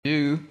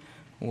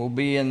We'll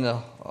be in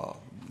the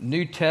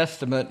New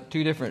Testament,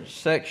 two different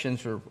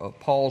sections of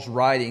Paul's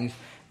writings.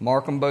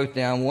 Mark them both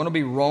down. One will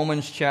be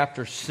Romans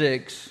chapter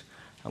 6,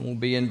 and we'll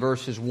be in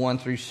verses 1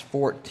 through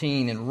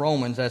 14 in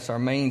Romans. That's our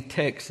main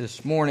text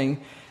this morning.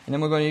 And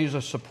then we're going to use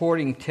a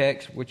supporting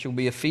text, which will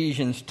be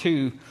Ephesians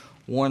 2,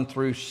 1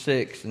 through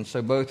 6. And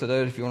so both of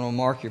those, if you want to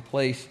mark your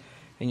place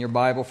in your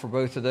Bible for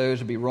both of those,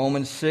 will be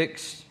Romans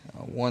 6,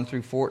 1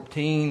 through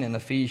 14, and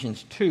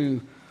Ephesians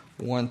 2,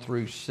 1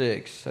 through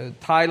 6. So the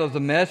title of the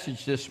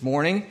message this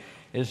morning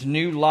is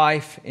New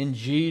Life in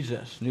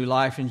Jesus. New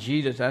Life in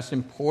Jesus. That's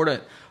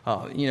important.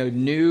 We're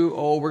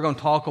going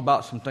to talk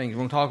about some things. We're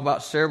going to talk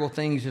about several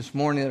things this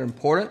morning that are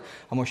important.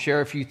 I'm going to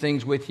share a few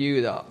things with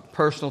you, the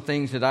personal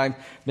things that I've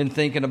been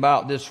thinking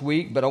about this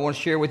week, but I want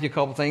to share with you a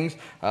couple things.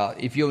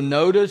 If you'll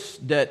notice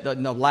that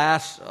in the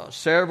last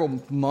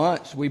several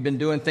months, we've been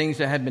doing things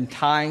that have been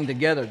tying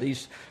together.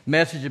 These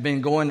messages have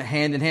been going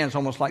hand in hand. It's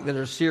almost like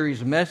there's a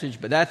series of messages,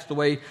 but that's the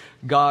way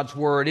God's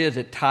Word is.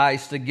 It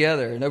ties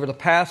together. And over the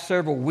past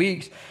several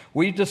weeks,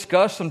 we've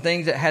discussed some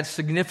things that had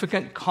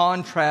significant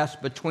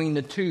contrast between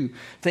the two.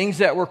 Things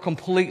that were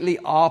completely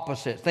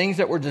opposite. Things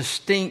that were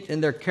distinct in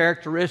their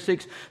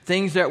characteristics.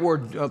 Things that were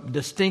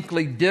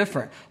distinctly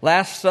different.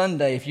 Last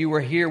Sunday, if you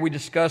were here, we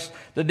discussed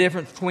the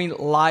difference between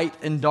light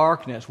and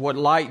darkness. What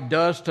light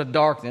does to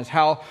darkness.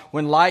 How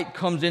when light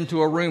comes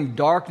into a room,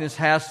 darkness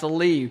has to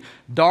leave.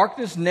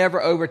 Darkness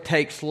never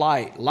overtakes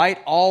light. Light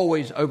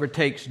always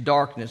overtakes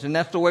darkness. And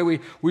that's the way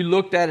we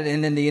looked at it.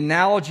 And then the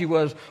analogy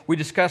was we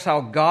discussed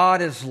how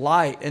God is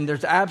light and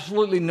there's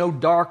absolutely no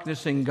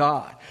darkness in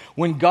God.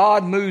 When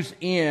God moves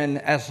in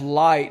as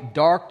light,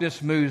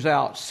 darkness moves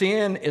out.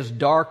 Sin is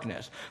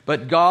darkness,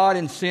 but God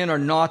and sin are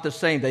not the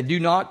same. They do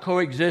not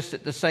coexist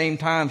at the same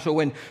time. So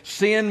when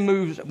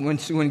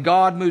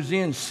God moves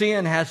in,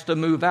 sin has to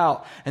move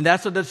out. And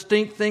that's a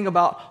distinct thing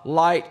about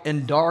light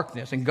and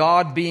darkness. And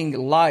God being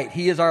light,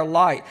 He is our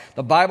light.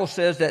 The Bible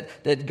says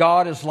that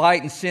God is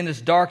light and sin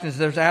is darkness.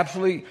 There's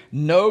absolutely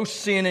no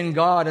sin in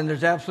God and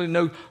there's absolutely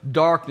no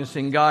darkness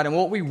in God. And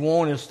what we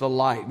want is the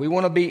light. We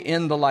want to be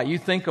in the light. You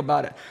think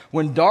about it.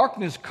 When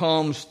darkness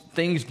comes,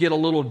 things get a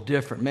little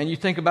different. Man, you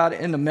think about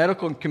it in the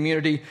medical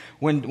community,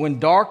 when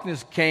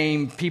darkness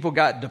came, people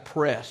got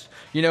depressed.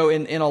 You know,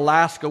 in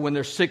Alaska, when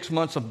there's 6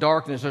 months of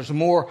darkness, there's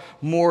more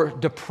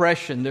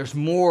depression. There's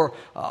more,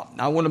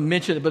 I want to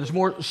mention it, but there's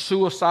more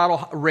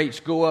suicidal rates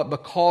go up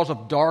because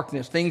of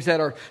darkness. Things that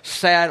are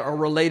sad are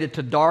related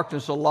to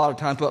darkness a lot of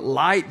times, but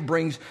light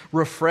brings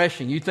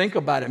refreshing. You think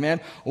about it, man.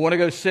 I want to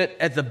go sit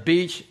at the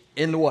beach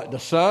in the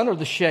sun or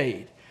the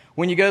shade?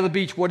 When you go to the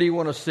beach, what do you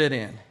want to sit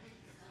in?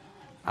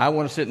 I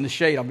want to sit in the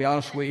shade, I'll be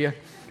honest with you.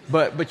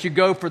 But you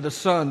go for the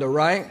sun, though,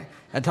 right?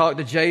 I talked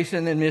to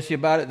Jason and Missy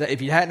about it, that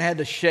if you hadn't had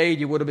the shade,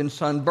 you would have been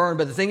sunburned.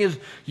 But the thing is,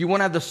 you want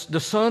to have the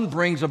sun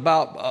brings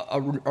about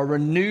a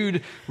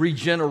renewed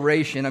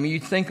regeneration. I mean, you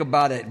think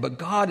about it, but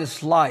God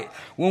is light.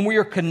 When we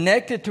are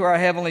connected to our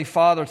Heavenly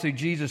Father through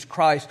Jesus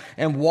Christ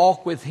and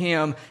walk with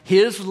Him,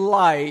 His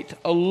light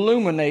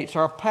illuminates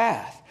our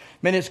path.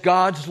 Man, it's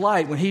God's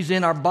light. When He's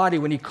in our body,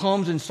 when He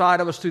comes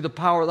inside of us through the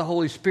power of the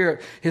Holy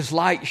Spirit, His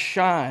light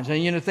shines.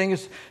 And the thing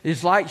is,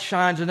 His light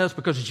shines in us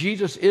because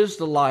Jesus is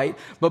the light,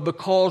 but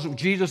because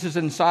Jesus is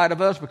inside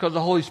of us, because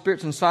the Holy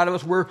Spirit's inside of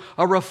us, we're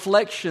a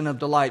reflection of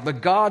the light.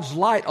 But God's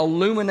light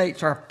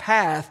illuminates our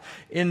path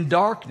in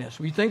darkness.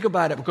 We think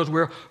about it because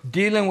we're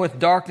dealing with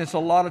darkness a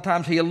lot of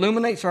times. He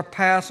illuminates our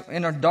path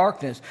in our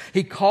darkness.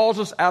 He calls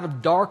us out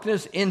of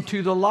darkness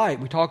into the light.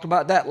 We talked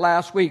about that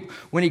last week.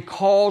 When He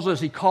calls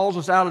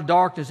us out of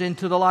darkness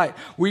into the light.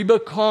 We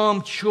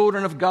become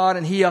children of God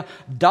and He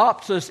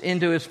adopts us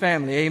into His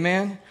family.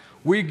 Amen?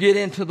 We get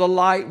into the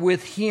light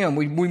with Him.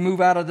 We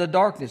move out of the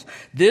darkness.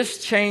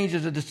 This change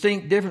is a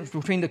distinct difference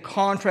between the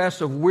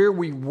contrast of where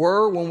we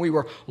were when we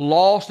were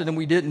lost and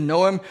we didn't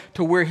know Him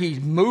to where He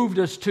moved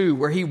us to,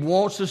 where He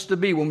wants us to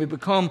be. When we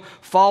become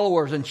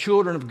followers and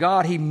children of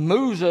God, He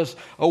moves us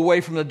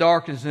away from the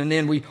darkness and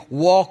then we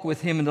walk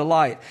with Him in the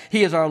light.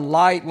 He is our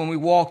light when we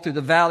walk through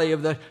the valley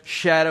of the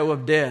shadow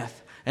of death.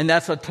 And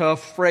that's a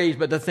tough phrase,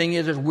 but the thing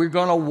is we're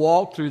going to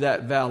walk through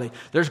that valley.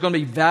 There's going to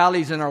be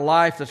valleys in our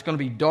life that's going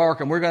to be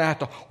dark, and we're going to have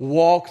to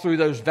walk through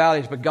those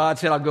valleys. But God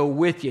said, I'll go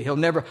with you. He'll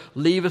never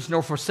leave us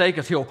nor forsake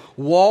us. He'll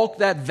walk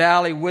that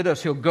valley with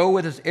us. He'll go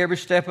with us every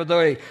step of the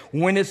way.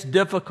 When it's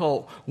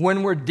difficult,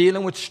 when we're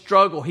dealing with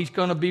struggle, He's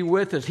going to be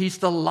with us. He's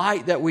the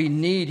light that we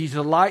need. He's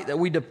the light that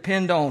we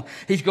depend on.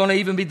 He's going to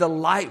even be the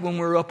light when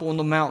we're up on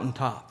the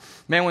mountaintop.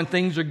 Man, when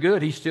things are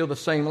good, He's still the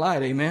same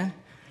light. Amen?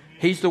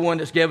 He's the one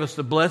that's given us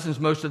the blessings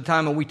most of the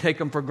time, and we take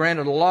them for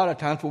granted a lot of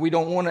times, but we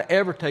don't want to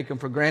ever take them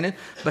for granted.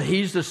 But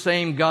He's the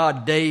same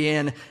God day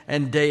in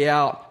and day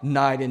out,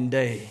 night and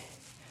day.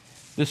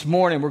 This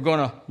morning, we're going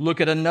to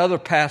look at another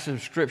passage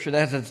of Scripture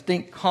that has a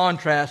distinct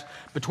contrast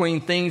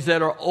between things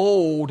that are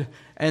old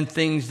and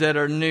things that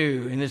are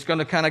new. And it's going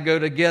to kind of go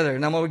together.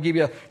 And I'm going to give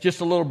you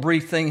just a little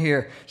brief thing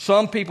here.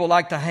 Some people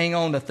like to hang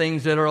on to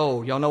things that are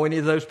old. Y'all know any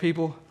of those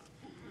people?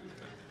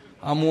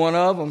 I'm one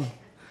of them.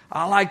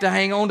 I like to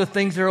hang on to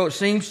things that are old. It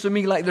seems to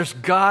me like there's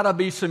got to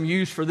be some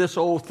use for this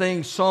old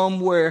thing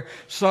somewhere,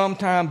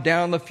 sometime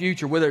down the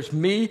future, whether it's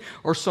me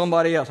or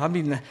somebody else. I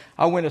mean,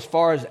 I went as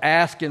far as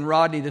asking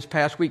Rodney this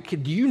past week,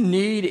 do you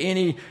need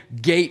any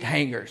gate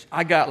hangers?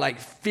 I got like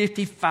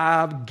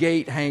 55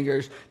 gate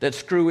hangers that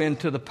screw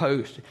into the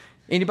post.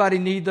 Anybody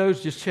need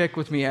those? Just check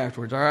with me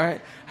afterwards, all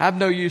right? I have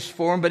no use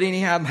for them, but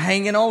anyhow, I'm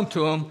hanging on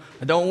to them.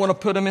 I don't want to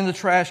put them in the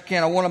trash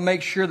can. I want to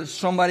make sure that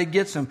somebody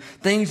gets them.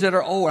 Things that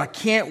are old. I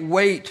can't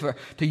wait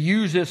to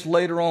use this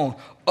later on.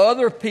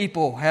 Other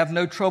people have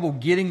no trouble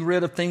getting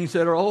rid of things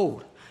that are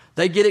old.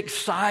 They get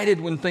excited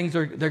when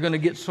they're going to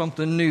get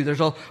something new.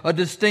 There's a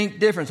distinct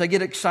difference. They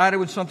get excited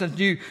when something's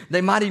new.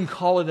 They might even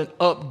call it an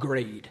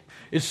upgrade.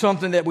 It's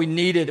something that we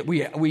needed.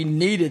 We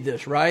needed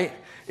this, right?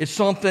 It's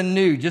something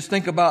new. Just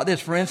think about this.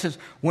 For instance,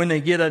 when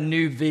they get a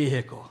new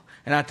vehicle.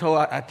 And I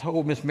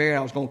told Miss Mary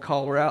I was going to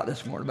call her out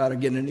this morning about her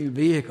getting a new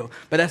vehicle.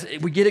 But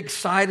we get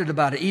excited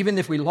about it. Even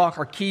if we lock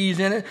our keys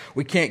in it,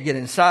 we can't get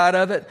inside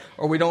of it,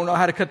 or we don't know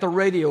how to cut the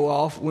radio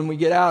off when we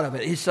get out of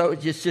it. So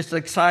it's just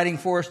exciting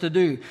for us to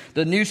do.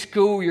 The new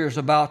school year is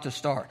about to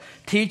start.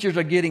 Teachers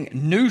are getting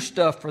new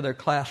stuff for their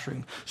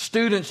classroom.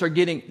 Students are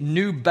getting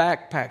new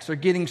backpacks. They're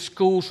getting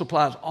school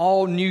supplies,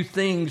 all new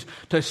things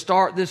to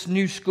start this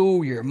new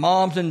school year.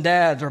 Moms and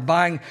dads are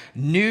buying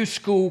new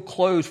school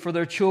clothes for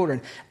their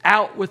children.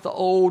 Out with the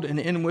old and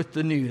in with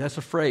the new. That's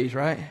a phrase,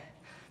 right?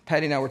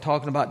 Patty and I were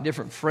talking about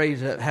different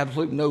phrases that have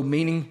absolutely no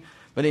meaning.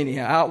 But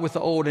anyhow, out with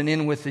the old and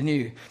in with the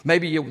new.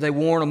 Maybe they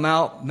worn them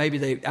out. Maybe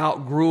they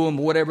outgrew them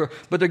or whatever.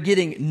 But they're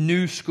getting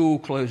new school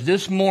clothes.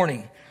 This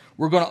morning,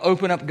 we're going to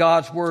open up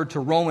God's Word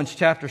to Romans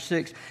chapter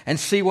 6 and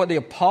see what the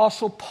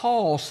Apostle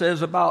Paul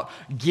says about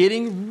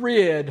getting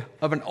rid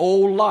of an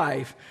old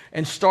life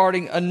and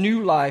starting a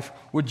new life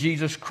with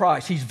Jesus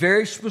Christ. He's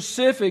very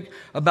specific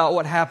about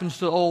what happens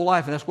to the old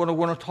life, and that's what I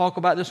want to talk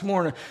about this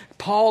morning.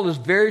 Paul is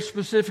very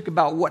specific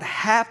about what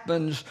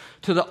happens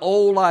to the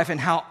old life and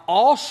how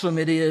awesome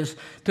it is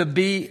to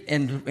be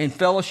in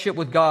fellowship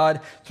with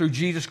God through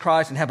Jesus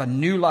Christ and have a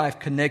new life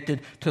connected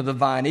to the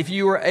vine. If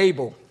you are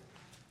able,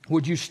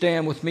 would you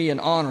stand with me in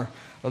honor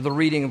of the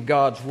reading of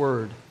God's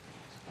Word?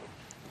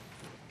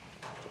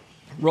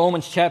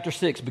 Romans chapter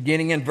 6,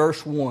 beginning in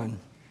verse 1.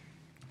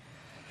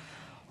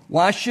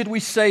 Why should we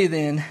say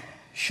then,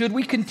 should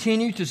we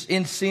continue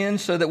in sin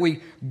so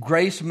that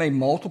grace may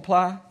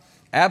multiply?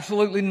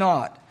 Absolutely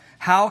not.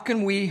 How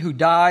can we who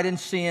died in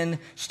sin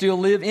still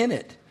live in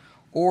it?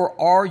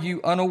 Or are you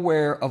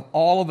unaware of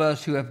all of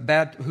us who have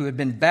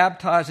been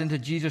baptized into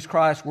Jesus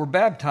Christ were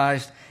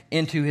baptized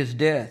into His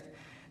death?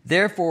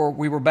 Therefore,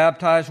 we were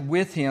baptized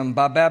with Him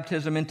by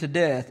baptism into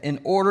death, in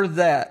order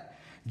that,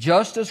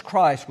 just as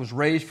Christ was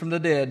raised from the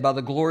dead by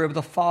the glory of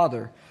the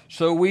Father,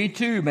 so we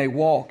too may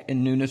walk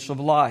in newness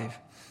of life.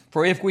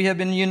 For if we have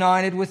been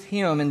united with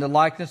Him in the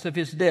likeness of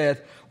His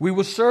death, we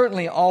will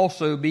certainly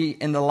also be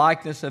in the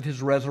likeness of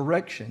His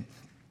resurrection.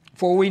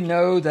 For we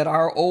know that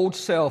our old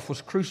self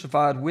was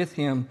crucified with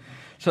Him,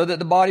 so that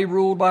the body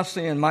ruled by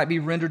sin might be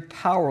rendered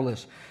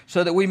powerless,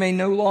 so that we may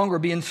no longer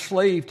be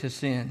enslaved to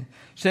sin,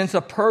 since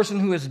a person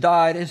who has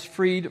died is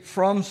freed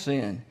from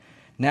sin.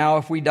 Now,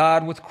 if we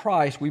died with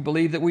Christ, we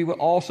believe that we will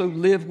also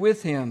live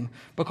with Him,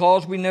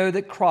 because we know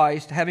that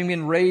Christ, having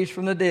been raised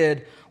from the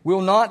dead,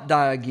 will not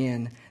die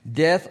again.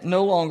 Death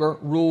no longer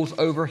rules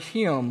over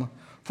Him.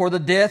 For the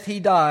death He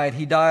died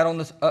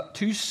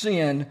to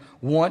sin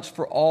once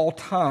for all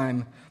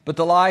time. But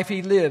the life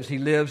He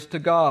lives to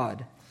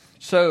God.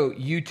 So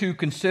you too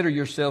consider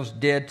yourselves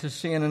dead to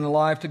sin and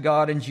alive to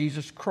God in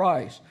Jesus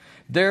Christ.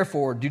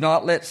 Therefore, do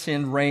not let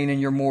sin reign in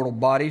your mortal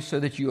body so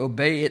that you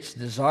obey its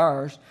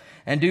desires,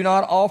 and do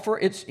not offer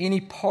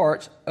any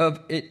parts of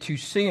it to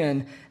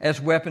sin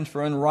as weapons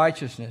for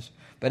unrighteousness.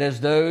 But as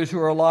those who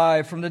are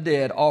alive from the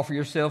dead, offer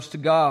yourselves to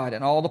God,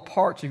 and all the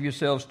parts of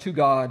yourselves to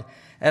God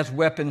as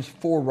weapons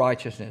for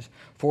righteousness.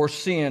 For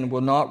sin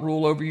will not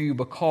rule over you,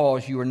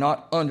 because you are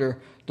not under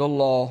the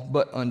law,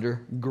 but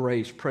under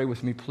grace. Pray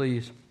with me,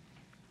 please.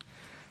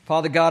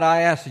 Father God,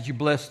 I ask that you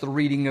bless the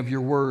reading of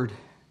your word.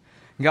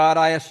 God,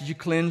 I ask that you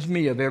cleanse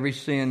me of every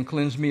sin,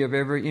 cleanse me of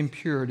every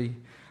impurity.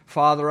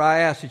 Father, I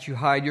ask that you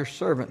hide your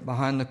servant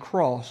behind the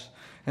cross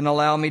and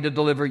allow me to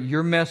deliver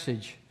your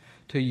message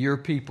to your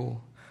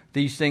people.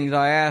 These things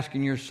I ask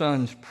in your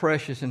Son's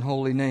precious and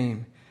holy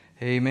name.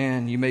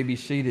 Amen. You may be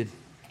seated.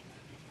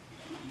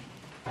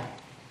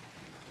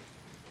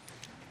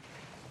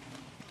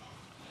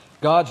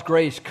 God's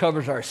grace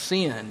covers our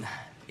sin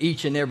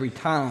each and every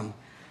time.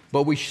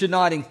 But we should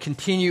not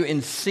continue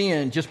in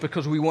sin just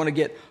because we want to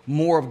get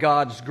more of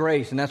God's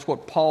grace. And that's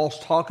what Paul's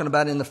talking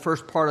about in the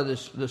first part of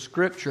the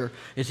scripture.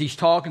 Is he's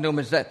talking to them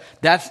is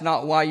that's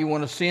not why you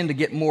want to sin, to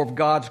get more of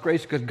God's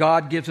grace, because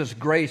God gives us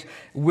grace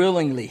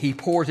willingly. He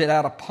pours it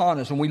out upon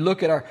us. And we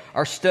look at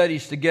our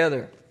studies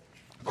together.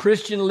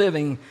 Christian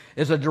living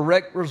is a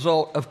direct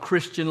result of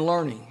Christian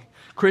learning.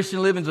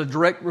 Christian living is a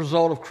direct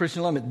result of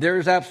Christian learning. There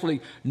is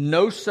absolutely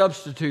no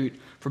substitute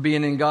for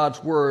being in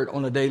God's Word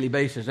on a daily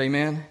basis.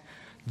 Amen?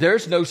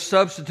 There's no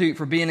substitute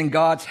for being in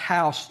God's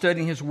house,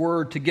 studying His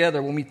Word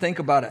together when we think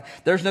about it.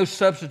 There's no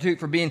substitute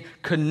for being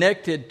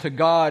connected to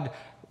God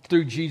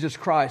through Jesus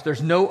Christ.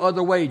 There's no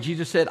other way.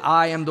 Jesus said,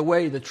 I am the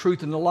way, the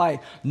truth, and the light.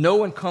 No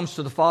one comes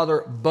to the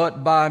Father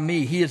but by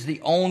me. He is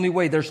the only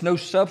way. There's no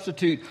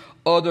substitute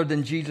other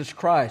than Jesus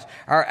Christ.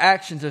 Our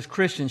actions as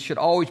Christians should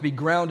always be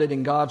grounded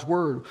in God's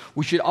Word.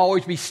 We should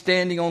always be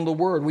standing on the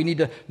Word. We need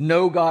to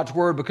know God's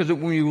Word because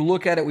when we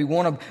look at it, we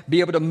want to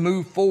be able to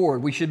move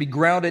forward. We should be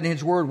grounded in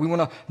His Word. We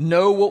want to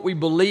know what we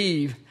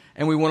believe,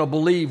 and we want to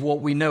believe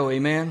what we know.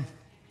 Amen?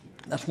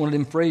 That's one of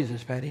them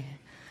phrases, Patty.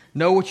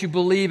 Know what you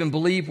believe and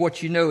believe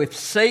what you know. If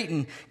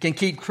Satan can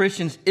keep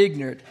Christians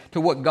ignorant to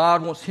what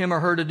God wants him or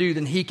her to do,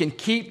 then he can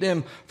keep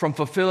them from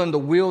fulfilling the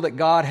will that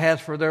God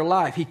has for their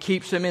life. He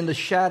keeps them in the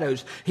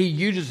shadows. He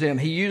uses them.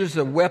 He uses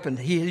a weapon.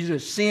 He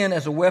uses sin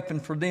as a weapon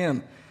for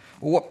them.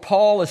 What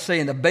Paul is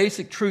saying, the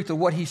basic truth of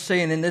what he's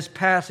saying in this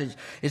passage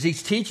is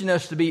he's teaching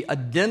us to be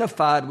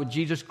identified with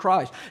Jesus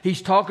Christ.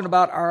 He's talking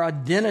about our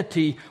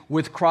identity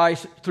with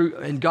Christ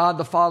and God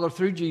the Father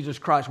through Jesus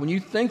Christ. When you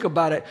think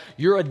about it,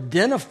 you're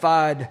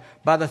identified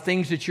by the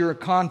things that you're in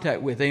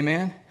contact with.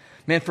 Amen?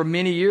 Man, for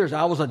many years,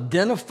 I was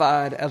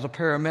identified as a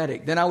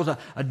paramedic. Then I was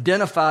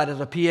identified as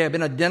a PA. I've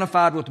been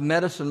identified with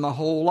medicine my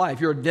whole life.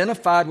 You're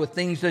identified with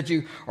things that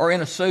you are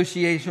in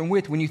association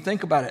with when you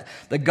think about it.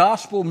 The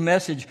gospel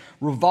message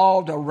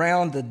revolved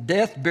around the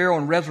death, burial,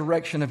 and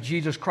resurrection of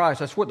Jesus Christ.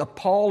 That's what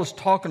Paul is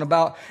talking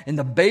about in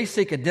the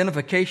basic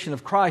identification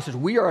of Christ. Is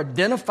we are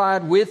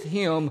identified with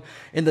Him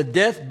in the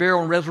death,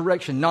 burial, and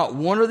resurrection. Not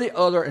one or the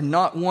other and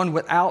not one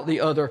without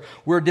the other.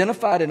 We're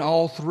identified in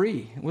all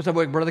three. What's up,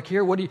 Brother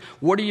Kier?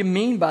 What do you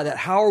mean by that?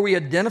 How are we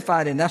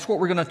identified? And that's what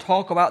we're going to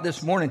talk about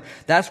this morning.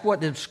 That's what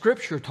the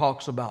Scripture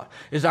talks about,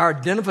 is our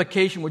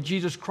identification with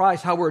Jesus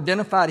Christ, how we're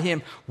identified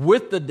Him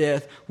with the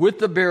death, with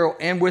the burial,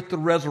 and with the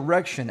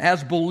resurrection.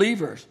 As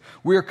believers,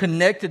 we are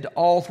connected to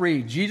all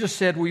three. Jesus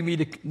said we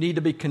need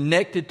to be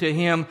connected to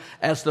Him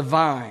as the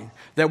vine,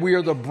 that we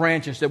are the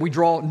branches, that we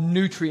draw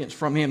nutrients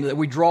from Him, that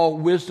we draw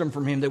wisdom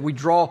from Him, that we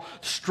draw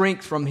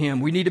strength from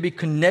Him. We need to be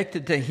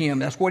connected to Him.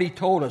 That's what He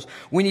told us.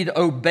 We need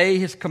to obey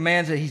His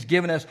commands that He's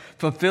given us,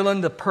 fulfilling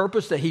the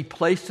purpose that He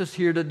placed us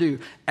here to do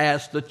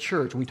as the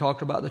church. We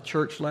talked about the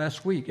church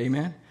last week.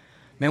 Amen?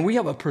 Man, we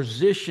have a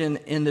position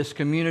in this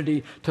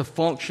community to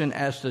function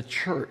as the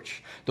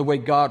church, the way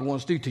God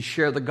wants to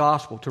share the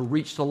gospel, to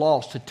reach the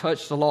lost, to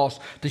touch the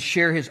lost, to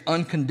share His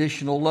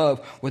unconditional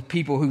love with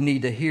people who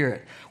need to hear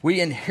it.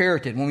 We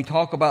inherited, when we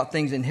talk about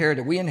things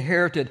inherited, we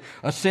inherited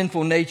a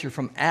sinful nature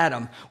from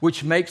Adam,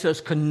 which makes us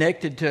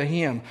connected to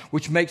Him,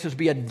 which makes us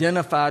be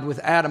identified with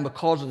Adam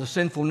because of the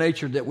sinful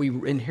nature that we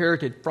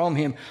inherited from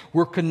him.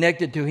 We're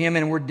connected to him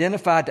and we're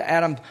identified to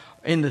Adam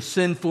in the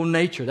sinful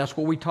nature. That's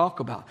what we talk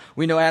about.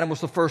 We know Adam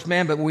was the first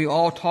man, but when we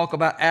all talk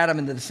about Adam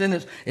and the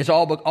descendants, it's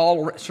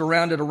all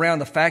surrounded around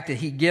the fact that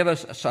he gave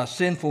us a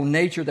sinful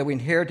nature that we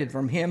inherited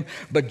from him.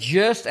 But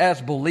just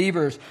as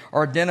believers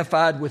are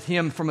identified with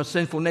him from a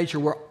sinful nature,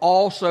 we're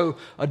also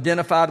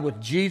identified with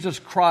Jesus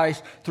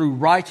Christ through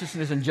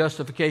righteousness and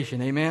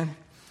justification. Amen?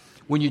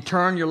 When you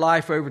turn your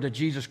life over to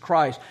Jesus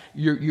Christ,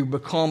 you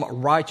become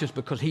righteous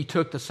because He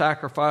took the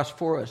sacrifice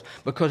for us,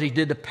 because He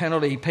did the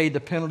penalty, He paid the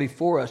penalty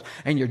for us,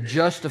 and you're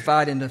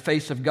justified in the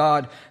face of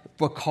God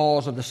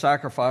because of the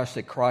sacrifice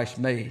that Christ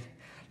made.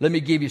 Let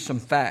me give you some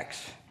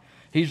facts.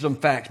 Here's some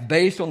facts.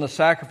 Based on the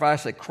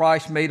sacrifice that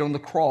Christ made on the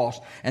cross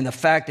and the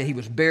fact that He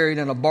was buried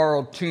in a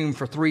borrowed tomb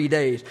for 3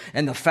 days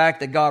and the fact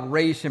that God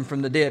raised Him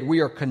from the dead, we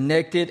are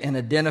connected and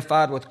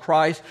identified with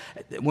Christ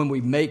when we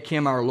make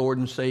Him our Lord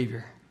and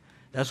Savior.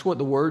 That's what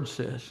the Word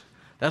says.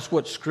 That's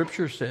what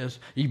Scripture says.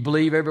 You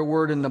believe every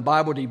word in the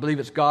Bible? Do you believe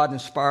it's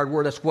God-inspired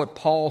word? That's what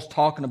Paul's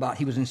talking about.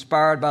 He was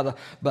inspired by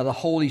the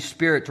Holy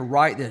Spirit to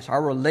write this.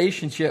 Our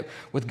relationship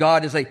with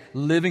God is a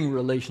living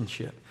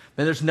relationship.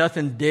 And there's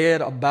nothing dead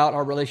about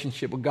our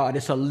relationship with God.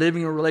 It's a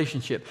living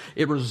relationship.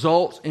 It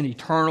results in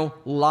eternal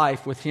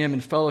life with Him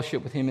and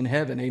fellowship with Him in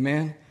heaven.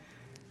 Amen?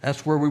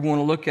 That's where we want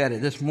to look at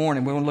it this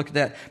morning. We want to look at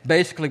that.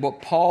 Basically,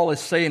 what Paul is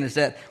saying is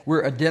that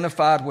we're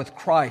identified with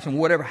Christ. And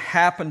whatever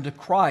happened to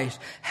Christ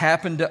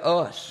happened to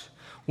us.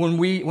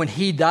 When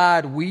He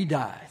died, we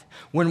died.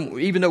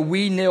 Even though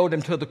we nailed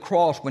Him to the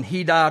cross, when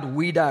He died,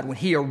 we died. When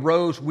He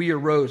arose, we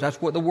arose.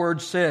 That's what the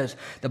Word says.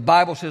 The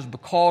Bible says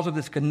because of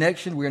this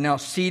connection, we are now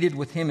seated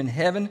with Him in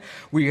heaven.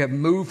 We have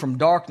moved from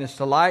darkness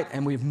to light,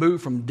 and we've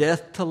moved from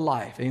death to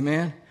life.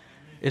 Amen?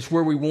 It's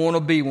where we want to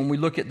be when we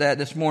look at that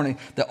this morning.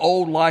 The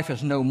old life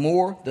is no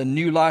more. The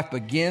new life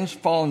begins,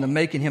 following to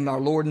making Him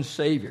our Lord and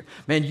Savior.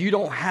 Man, you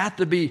don't have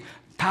to be,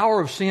 power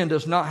of sin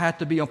does not have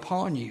to be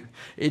upon you.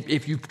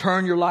 If you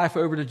turn your life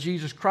over to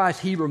Jesus Christ,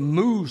 He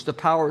removes the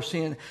power of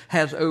sin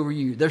has over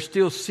you. There's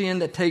still sin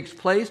that takes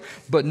place,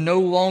 but no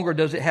longer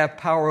does it have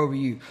power over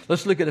you.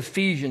 Let's look at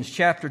Ephesians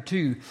chapter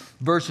 2,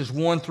 verses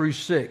 1 through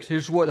 6.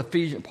 Here's what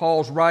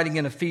Paul's writing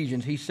in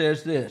Ephesians. He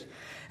says this.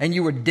 And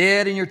you were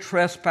dead in your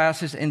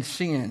trespasses and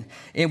sin,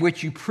 in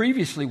which you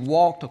previously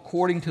walked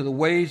according to the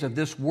ways of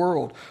this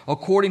world,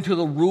 according to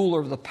the ruler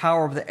of the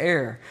power of the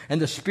air,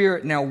 and the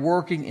spirit now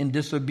working in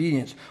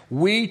disobedience.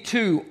 We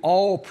too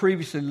all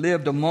previously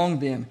lived among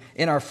them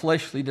in our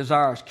fleshly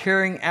desires,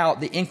 carrying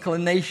out the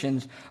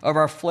inclinations of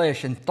our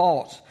flesh and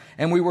thoughts.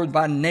 And we were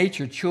by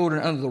nature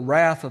children under the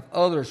wrath of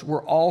others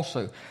were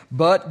also.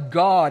 But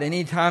God,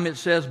 anytime it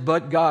says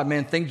but God,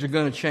 man, things are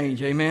going to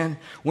change. Amen.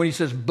 When he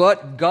says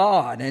but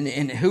God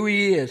and who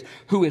he is,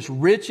 who is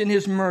rich in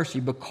his mercy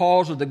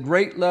because of the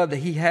great love that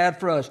he had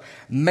for us,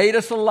 made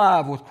us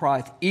alive with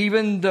Christ,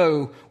 even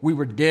though we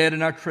were dead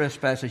in our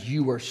trespasses.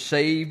 You were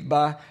saved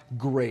by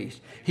grace.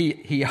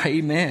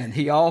 Amen.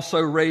 He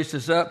also raised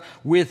us up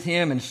with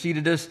him and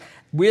seated us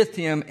with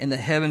him in the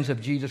heavens of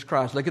Jesus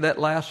Christ. Look at that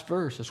last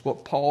verse. That's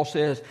what Paul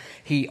says.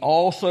 He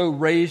also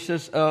raised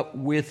us up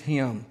with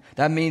him.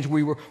 That means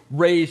we were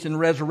raised in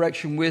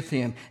resurrection with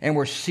him. And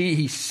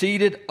he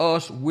seated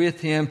us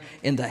with him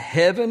in the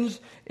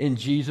heavens in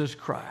Jesus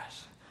Christ.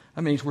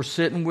 That means we're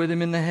sitting with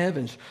him in the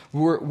heavens.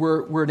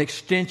 We're an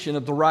extension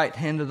of the right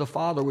hand of the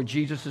Father where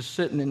Jesus is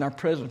sitting in our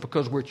presence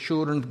because we're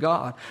children of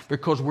God,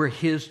 because we're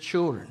his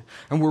children.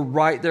 And we're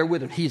right there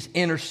with him. He's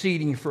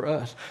interceding for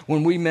us.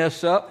 When we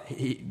mess up,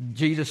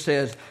 Jesus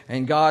says,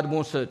 and God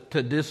wants to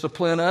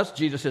discipline us,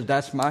 Jesus says,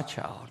 that's my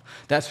child.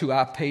 That's who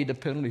I paid the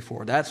penalty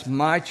for. That's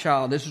my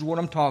child. This is what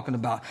I'm talking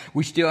about.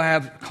 We still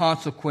have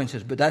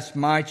consequences, but that's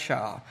my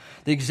child.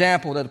 The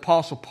example that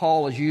Apostle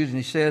Paul is using,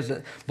 he says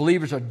that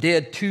believers are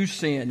dead to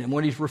sin. And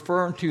what he's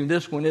referring to in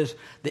this one is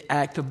the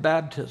act of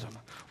baptism.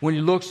 When he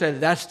looks at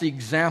it, that's the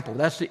example.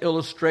 That's the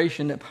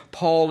illustration that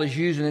Paul is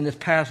using in this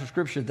passage of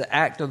Scripture, the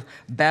act of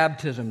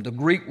baptism. The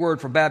Greek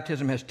word for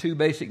baptism has two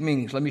basic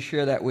meanings. Let me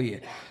share that with you.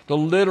 The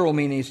literal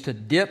meaning is to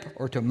dip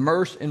or to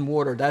immerse in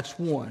water. That's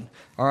one.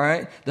 All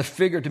right? The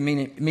figurative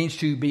meaning means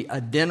to be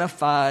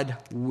identified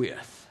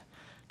with.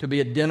 To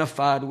be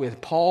identified with.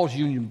 Paul's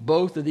using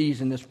both of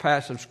these in this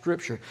passage of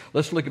Scripture.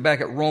 Let's look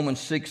back at Romans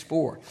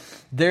 6:4.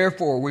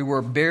 Therefore, we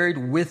were buried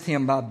with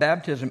him by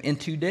baptism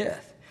into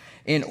death,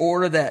 in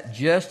order that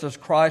just as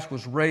Christ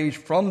was raised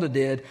from the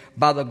dead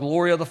by the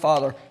glory of the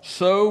Father,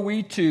 so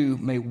we too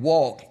may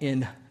walk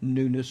in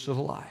newness of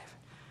life.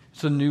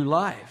 It's a new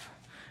life.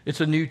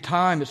 It's a new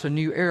time. It's a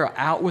new era.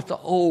 Out with the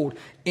old,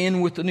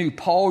 in with the new.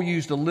 Paul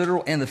used the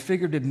literal and the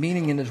figurative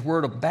meaning in his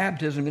word of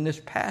baptism in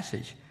this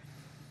passage.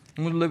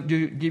 I'm going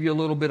to give you a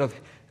little bit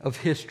of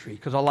history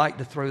because I like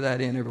to throw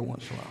that in every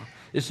once in a while.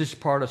 It's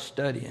just part of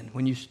studying.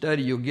 When you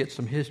study, you'll get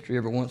some history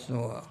every once in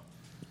a while.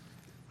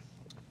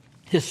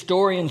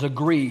 Historians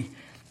agree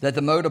that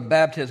the mode of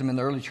baptism in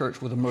the early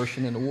church was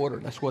immersion in the water.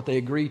 That's what they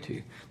agree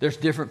to. There's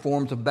different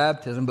forms of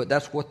baptism, but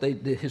that's what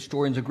the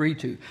historians agree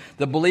to.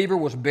 The believer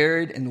was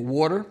buried in the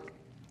water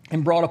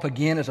and brought up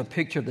again as a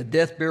picture of the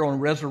death, burial,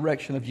 and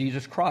resurrection of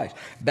Jesus Christ.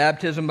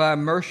 Baptism by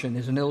immersion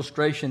is an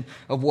illustration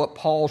of what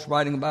Paul's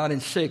writing about in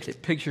 6.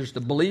 It pictures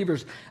the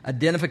believer's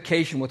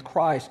identification with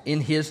Christ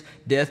in his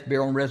death,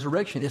 burial, and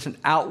resurrection. It's an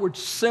outward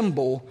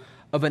symbol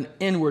of an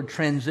inward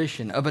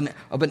transition, of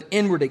an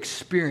inward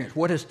experience,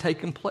 what has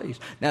taken place.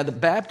 Now, the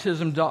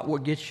baptism is not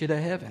what gets you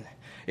to heaven.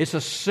 It's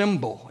a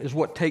symbol, is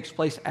what takes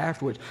place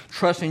afterwards.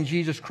 Trusting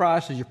Jesus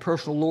Christ as your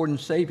personal Lord and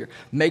Savior,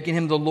 making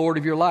him the Lord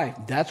of your life.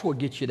 That's what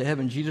gets you to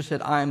heaven. Jesus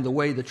said, I am the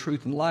way, the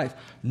truth, and life.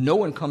 No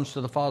one comes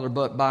to the Father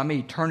but by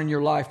me. Turning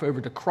your life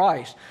over to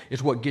Christ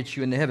is what gets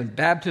you into heaven.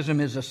 Baptism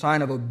is a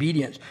sign of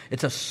obedience.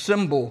 It's a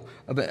symbol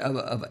of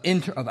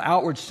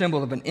outward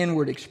symbol of an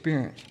inward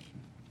experience.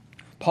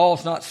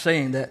 Paul's not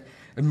saying that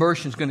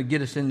immersion is going to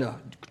get us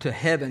into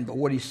heaven, but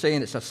what he's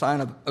saying is a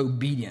sign of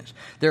obedience.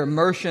 Their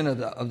immersion of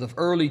the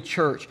early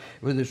church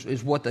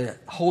is what the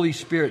Holy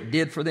Spirit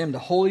did for them. The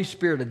Holy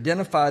Spirit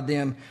identified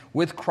them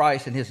with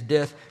Christ in his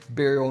death,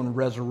 burial, and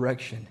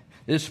resurrection.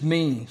 This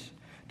means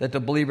that the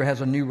believer has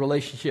a new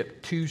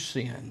relationship to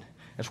sin.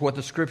 That's what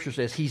the Scripture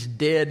says. He's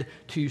dead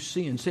to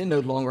sin. Sin no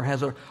longer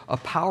has a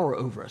power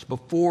over us.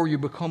 Before you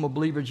become a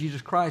believer of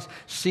Jesus Christ,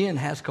 sin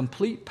has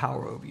complete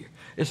power over you.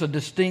 It's a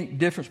distinct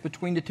difference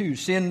between the two.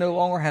 Sin no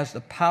longer has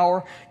the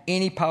power,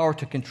 any power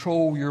to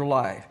control your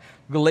life.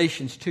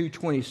 Galatians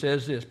 2:20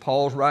 says this.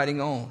 Paul's writing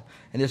on,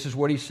 and this is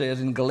what he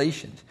says in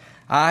Galatians.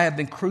 I have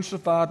been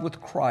crucified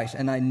with Christ,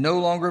 and I no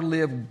longer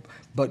live,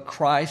 but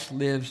Christ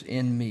lives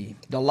in me.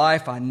 The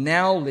life I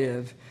now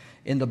live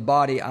in the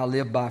body, I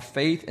live by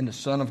faith in the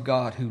Son of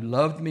God who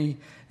loved me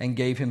and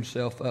gave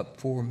himself up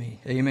for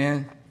me.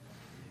 Amen.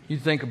 You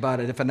think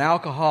about it. If an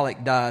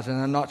alcoholic dies, and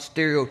I'm not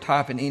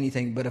stereotyping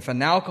anything, but if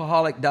an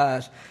alcoholic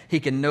dies, he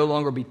can no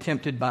longer be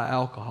tempted by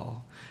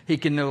alcohol. He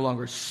can no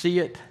longer see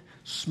it,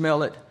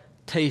 smell it,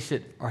 taste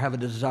it, or have a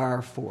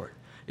desire for it.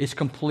 It's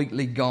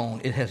completely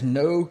gone. It has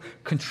no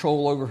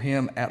control over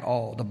him at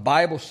all. The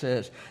Bible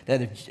says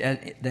that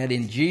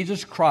in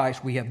Jesus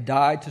Christ we have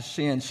died to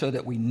sin so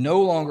that we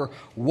no longer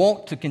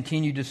want to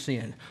continue to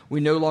sin. We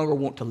no longer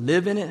want to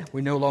live in it.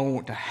 We no longer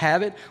want to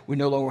have it. We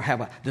no longer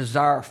have a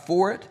desire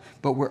for it.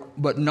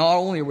 But not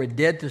only are we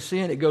dead to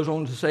sin, it goes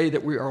on to say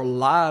that we are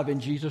alive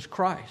in Jesus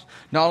Christ.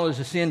 Not only is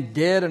the sin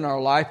dead in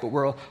our life, but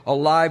we're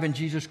alive in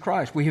Jesus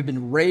Christ. We have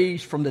been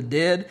raised from the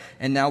dead,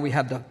 and now we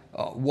have the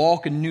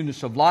walk in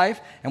newness of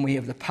life, and we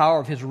have the power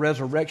of his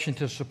resurrection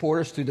to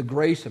support us through the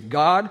grace of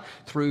God,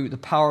 through the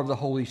power of the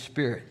Holy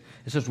Spirit.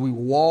 It says we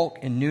walk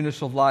in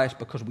newness of life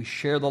because we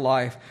share the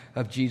life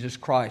of Jesus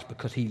Christ,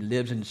 because he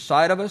lives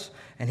inside of us,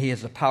 and he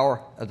has the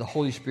power of the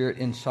Holy Spirit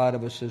inside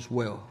of us as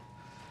well.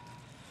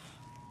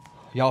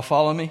 Y'all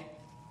follow me?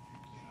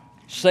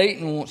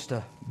 Satan wants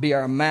to be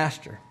our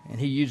master, and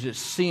he uses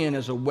sin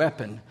as a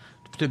weapon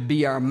to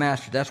be our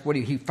master. That's what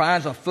he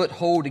finds a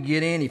foothold to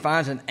get in. He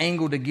finds an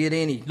angle to get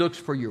in. He looks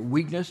for your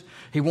weakness.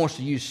 He wants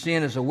to use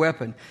sin as a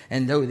weapon.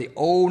 And though the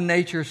old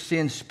nature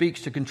sin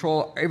speaks to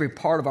control every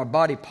part of our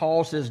body,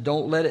 Paul says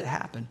don't let it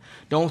happen.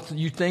 Don't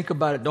you think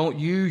about it. Don't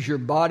use your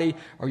body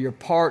or your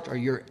parts or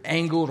your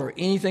angles or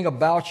anything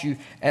about you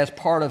as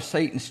part of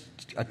Satan's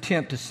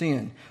attempt to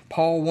sin.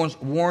 Paul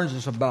warns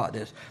us about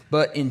this.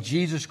 But in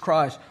Jesus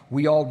Christ,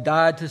 we all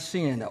died to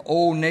sin. The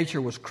old nature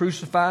was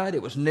crucified.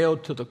 It was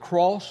nailed to the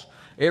cross.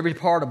 Every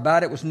part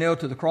about it was nailed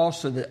to the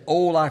cross, so the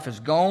old life is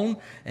gone,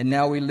 and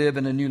now we live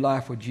in a new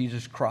life with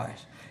Jesus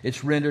Christ.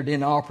 It's rendered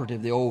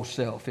inoperative, the old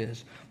self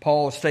is.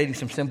 Paul is stating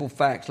some simple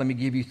facts. Let me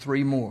give you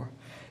 3 more.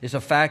 It's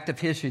a fact of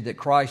history that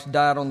Christ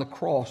died on the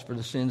cross for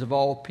the sins of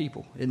all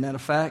people. Isn't that a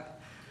fact?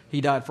 He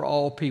died for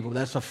all people.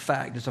 That's a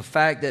fact. It's a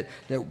fact that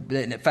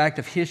a fact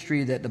of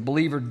history that the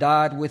believer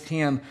died with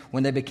him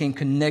when they became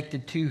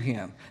connected to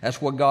him.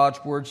 That's what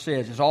God's word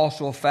says. It's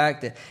also a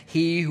fact that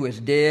he who is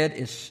dead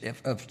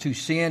to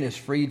sin is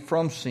freed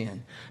from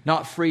sin.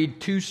 Not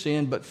freed to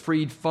sin, but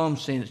freed from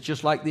sin. It's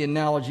just like the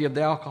analogy of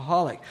the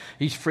alcoholic.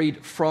 He's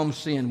freed from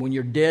sin. When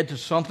you're dead to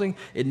something,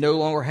 it no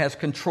longer has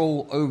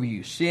control over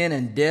you. Sin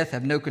and death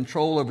have no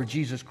control over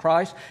Jesus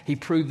Christ. He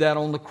proved that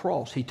on the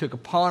cross. He took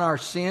upon our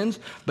sins,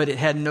 but it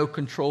had no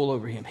control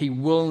over him. He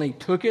willingly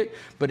took it,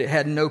 but it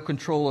had no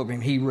control over him.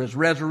 He was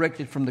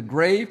resurrected from the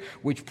grave,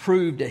 which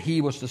proved that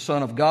he was the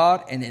Son of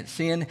God and that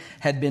sin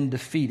had been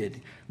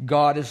defeated.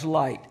 God is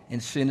light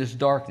and sin is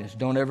darkness.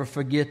 Don't ever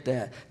forget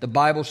that. The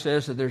Bible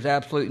says that there's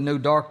absolutely no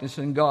darkness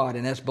in God.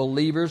 And as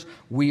believers,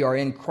 we are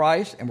in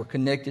Christ and we're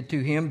connected to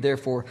him.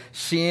 Therefore,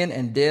 sin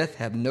and death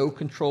have no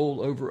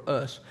control over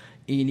us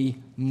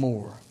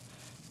anymore.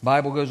 The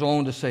Bible goes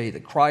on to say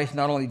that Christ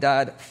not only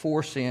died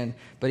for sin,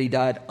 but he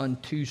died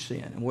unto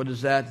sin. And what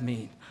does that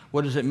mean?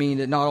 What does it mean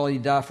that not only he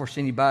died for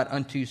sin, he died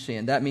unto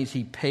sin? That means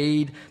he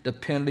paid the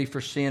penalty for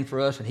sin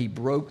for us, and he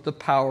broke the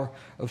power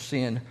of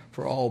sin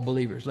for all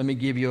believers. Let me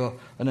give you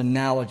an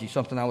analogy,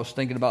 something I was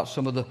thinking about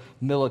some of the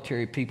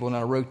military people, and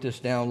I wrote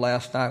this down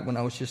last night when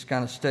I was just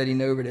kind of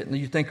studying over it. And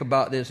you think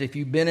about this. If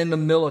you've been in the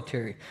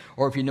military,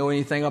 or if you know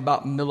anything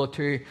about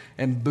military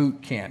and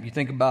boot camp, you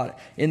think about it.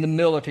 In the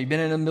military, you've been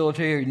in the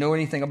military, or you know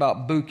anything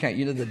about boot camp,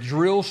 you know the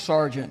drill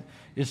sergeant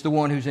is the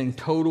one who's in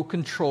total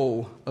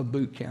control of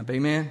boot camp.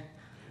 Amen?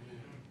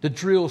 The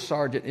drill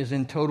sergeant is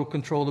in total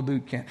control of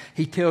boot camp.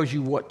 He tells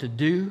you what to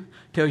do,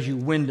 tells you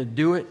when to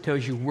do it,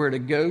 tells you where to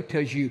go,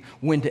 tells you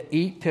when to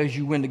eat, tells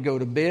you when to go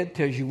to bed,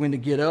 tells you when to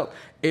get up.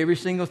 Every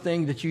single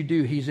thing that you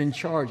do, he's in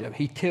charge of.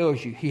 He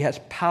tells you. He has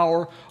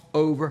power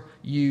over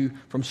you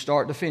from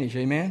start to finish.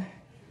 Amen?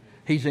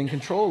 He's in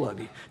control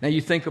of you. Now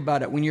you think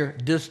about it when you're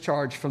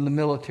discharged from the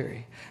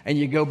military and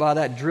you go by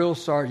that drill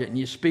sergeant and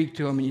you speak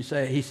to him and you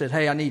say, he says,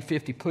 hey, I need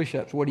 50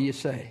 push-ups. What do you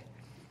say?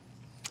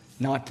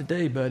 Not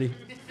today, buddy.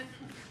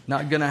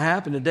 Not going to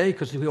happen today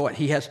because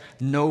he has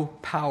no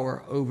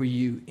power over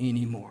you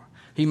anymore.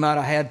 He might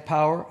have had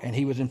power and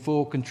he was in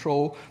full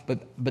control, but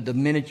the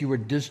minute you were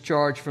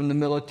discharged from the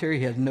military,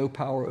 he has no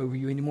power over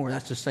you anymore.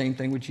 That's the same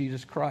thing with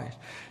Jesus Christ.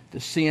 The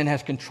sin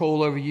has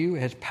control over you, it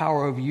has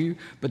power over you,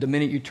 but the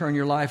minute you turn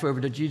your life over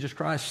to Jesus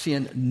Christ,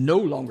 sin no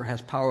longer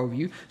has power over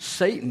you.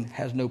 Satan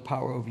has no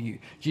power over you.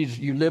 Jesus,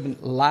 you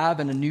live live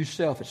in a new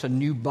self. It's a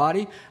new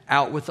body,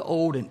 out with the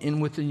old and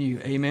in with the new.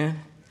 Amen?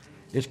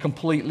 It's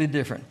completely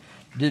different.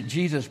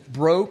 Jesus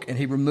broke and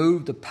he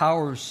removed the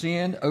power of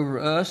sin over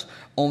us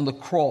on the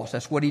cross.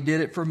 That's what he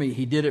did it for me.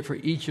 He did it for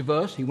each of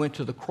us. He went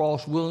to the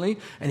cross willingly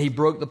and he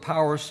broke the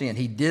power of sin.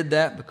 He did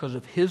that because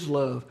of his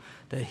love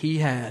that he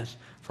has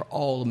for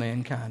all of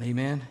mankind.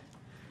 Amen?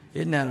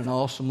 Isn't that an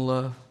awesome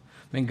love?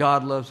 I mean,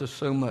 God loves us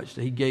so much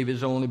that he gave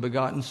his only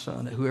begotten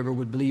Son, that whoever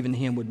would believe in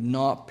him would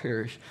not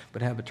perish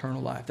but have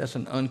eternal life. That's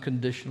an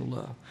unconditional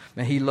love.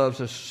 Man, he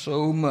loves us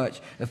so much.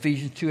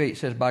 Ephesians 2:8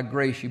 says, by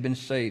grace you've been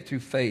saved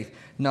through faith,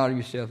 not of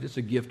yourself. It's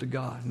a gift of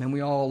God. Man,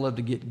 we all love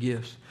to get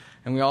gifts.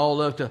 And we all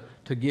love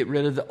to get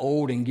rid of the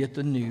old and get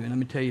the new. And let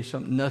me tell you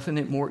something,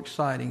 nothing more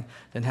exciting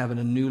than having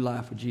a new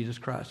life with Jesus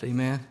Christ.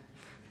 Amen?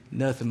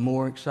 Nothing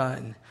more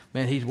exciting.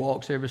 Man, he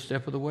walks every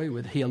step of the way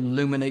with it. He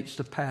illuminates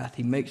the path.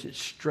 He makes it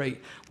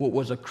straight. What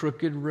was a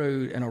crooked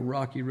road and a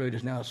rocky road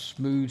is now a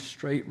smooth,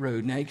 straight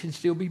road. Now, it can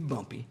still be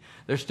bumpy.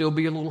 There'll still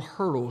be little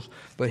hurdles,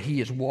 but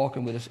he is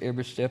walking with us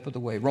every step of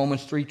the way.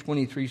 Romans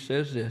 3:23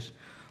 says this,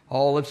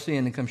 all have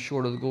sinned and come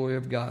short of the glory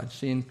of God.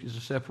 Sin is a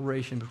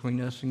separation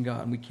between us and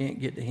God. And we can't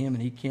get to him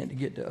and he can't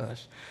get to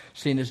us.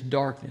 Sin is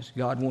darkness.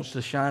 God wants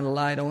to shine a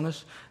light on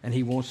us and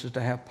he wants us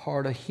to have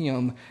part of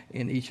him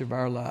in each of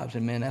our lives.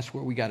 And man, that's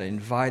where we got to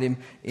invite him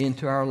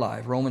into our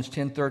life. Romans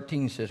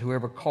 10:13 says,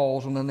 whoever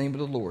calls on the name of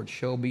the Lord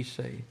shall be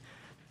saved.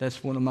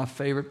 That's one of my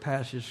favorite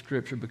passages of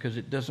Scripture because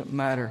it doesn't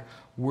matter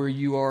where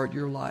you are in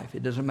your life.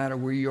 It doesn't matter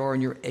where you are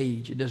in your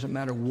age. It doesn't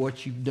matter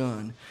what you've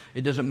done.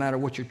 It doesn't matter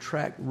what your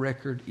track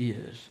record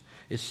is.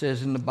 It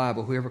says in the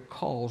Bible, whoever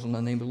calls on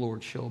the name of the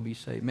Lord shall be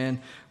saved. Man,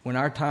 when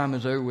our time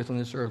is over with on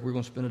this earth, we're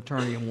going to spend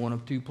eternity in one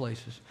of two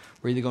places.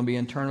 We're either going to be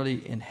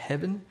eternally in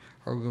heaven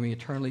or we're going to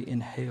be eternally in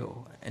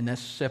hell. And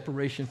that's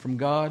separation from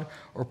God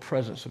or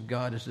presence of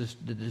God is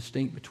the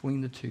distinct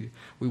between the two.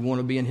 We want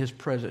to be in his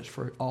presence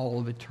for all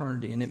of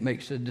eternity. And it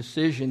makes a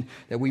decision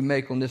that we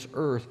make on this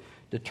earth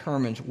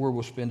determines where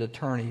we'll spend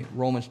eternity.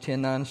 Romans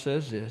 10:9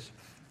 says this,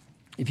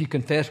 if you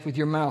confess with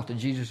your mouth that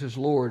Jesus is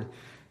Lord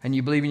and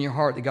you believe in your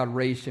heart that God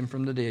raised him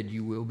from the dead,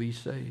 you will be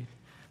saved.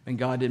 And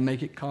God didn't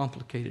make it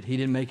complicated. He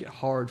didn't make it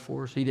hard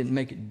for us. He didn't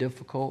make it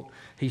difficult.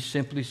 He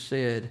simply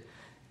said,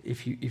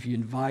 if you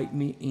invite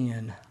me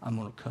in, I'm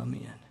going to come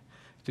in.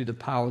 Through the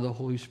power of the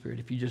Holy Spirit.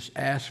 If you just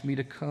ask me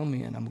to come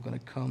in, I'm going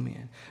to come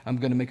in. I'm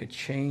going to make a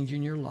change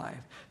in your life.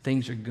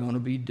 Things are going to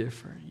be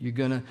different. You're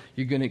going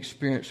to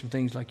experience some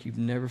things like you've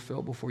never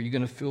felt before. You're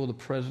going to feel the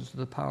presence of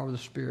the power of the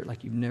Spirit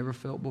like you've never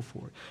felt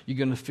before. You're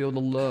going to feel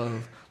the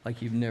love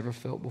like you've never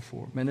felt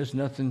before. Man, there's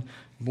nothing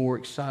more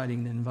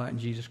exciting than inviting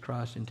Jesus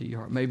Christ into your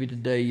heart. Maybe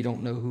today you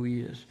don't know who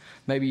he is.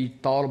 Maybe you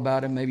thought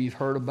about him. Maybe you've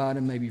heard about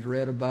him. Maybe you've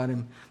read about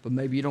him. But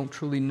maybe you don't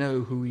truly know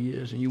who he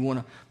is. And you want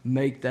to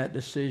make that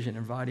decision,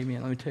 invite him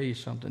in. Let me tell you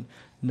something.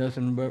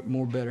 Nothing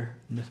more better.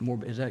 Nothing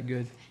more. Is that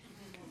good?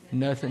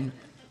 Nothing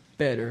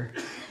better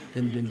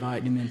than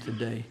inviting him in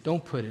today.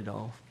 Don't put it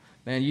off.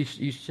 Man, you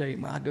say,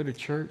 well, I go to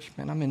church.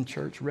 Man, I'm in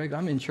church regular.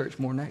 I'm in church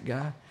more than that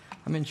guy.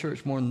 I'm in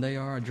church more than they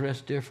are. I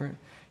dress different.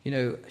 You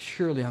know,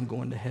 surely I'm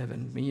going to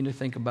heaven. I mean, you know,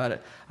 think about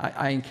it.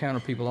 I encounter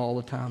people all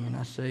the time, and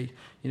I say,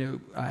 you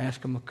know, I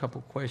ask them a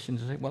couple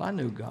questions. I say, well, I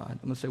know God. I'm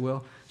going to say,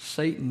 well,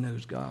 Satan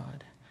knows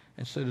God,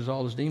 and so does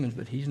all his demons,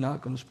 but he's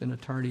not going to spend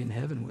eternity in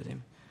heaven with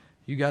him.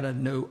 You got to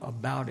know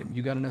about him.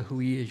 You got to know who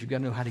he is. You got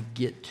to know how to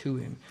get to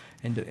him.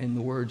 And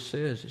the Word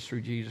says it's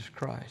through Jesus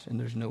Christ, and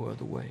there's no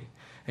other way.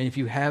 And if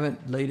you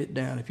haven't laid it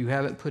down, if you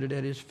haven't put it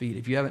at his feet,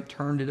 if you haven't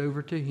turned it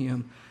over to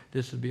him,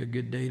 this would be a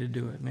good day to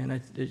do it. Man,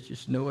 it's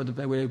just no other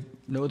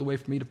way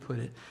for me to put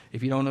it.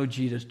 If you don't know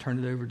Jesus,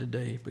 turn it over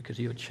today because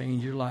he'll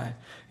change your life,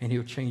 and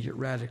he'll change it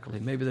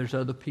radically. Maybe there's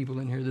other people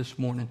in here this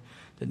morning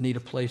that need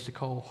a place to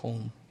call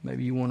home.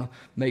 Maybe you want to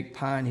make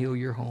Pine Hill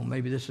your home.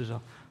 Maybe this is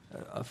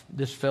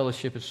this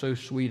fellowship is so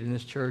sweet in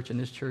this church, and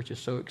this church is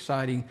so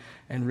exciting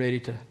and ready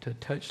to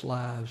touch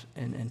lives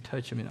and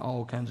touch them in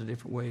all kinds of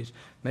different ways.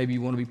 Maybe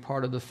you want to be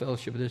part of the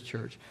fellowship of this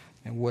church,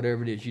 and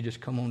whatever it is, you just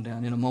come on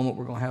down. In a moment,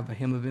 we're going to have a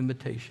hymn of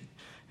invitation.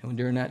 And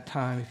during that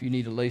time, if you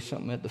need to lay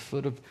something at the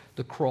foot of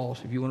the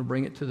cross, if you want to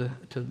bring it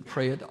to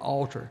pray at the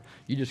altar,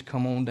 you just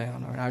come on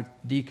down. Our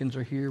deacons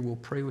are here. We'll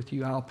pray with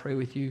you. I'll pray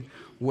with you.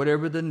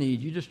 Whatever the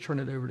need, you just turn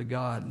it over to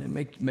God and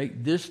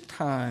make this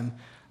time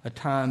a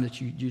time that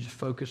you just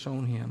focus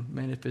on him.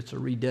 Man, if it's a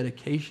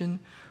rededication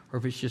or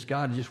if it's just,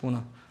 God,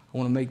 I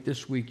want to make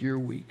this week your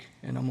week,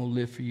 and I'm going to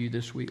live for you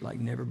this week like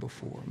never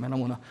before. Man,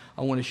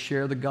 I want to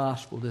share the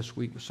gospel this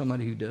week with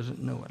somebody who doesn't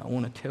know it. I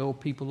want to tell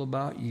people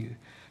about you.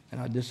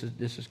 And this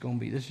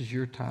is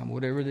your time.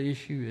 Whatever the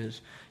issue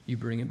is, you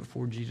bring it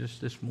before Jesus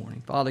this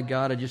morning. Father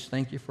God, I just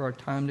thank you for our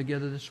time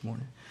together this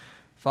morning.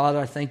 Father,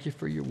 I thank you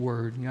for your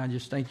word. And I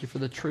just thank you for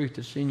the truth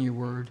that's in your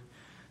word.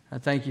 I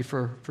thank you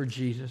for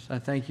Jesus. I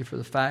thank you for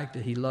the fact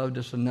that he loved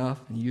us enough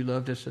and you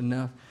loved us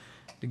enough.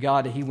 The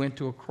God that he went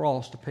to a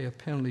cross to pay a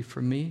penalty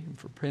for me and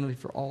for penalty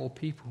for all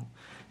people.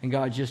 And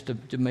God, just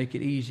to make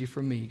it easy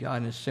for me, God,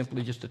 and it's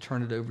simply just to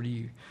turn it over to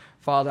you.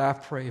 Father, I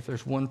pray if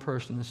there's one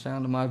person in the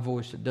sound of my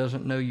voice that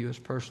doesn't know you as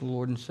personal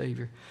Lord and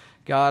Savior,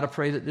 God, I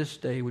pray that this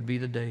day would be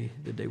the day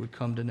that they would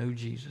come to know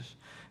Jesus.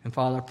 And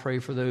Father, I pray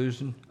for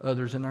those and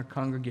others in our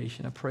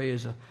congregation. I pray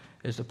as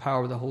the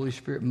power of the Holy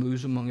Spirit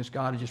moves among us,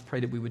 God, I just pray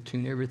that we would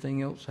tune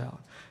everything else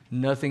out.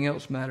 Nothing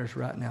else matters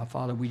right now.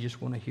 Father, we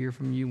just want to hear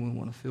from you. We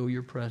want to feel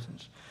your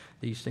presence.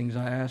 These things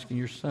I ask in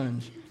your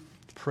Son's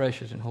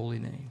precious and holy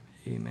name.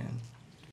 Amen.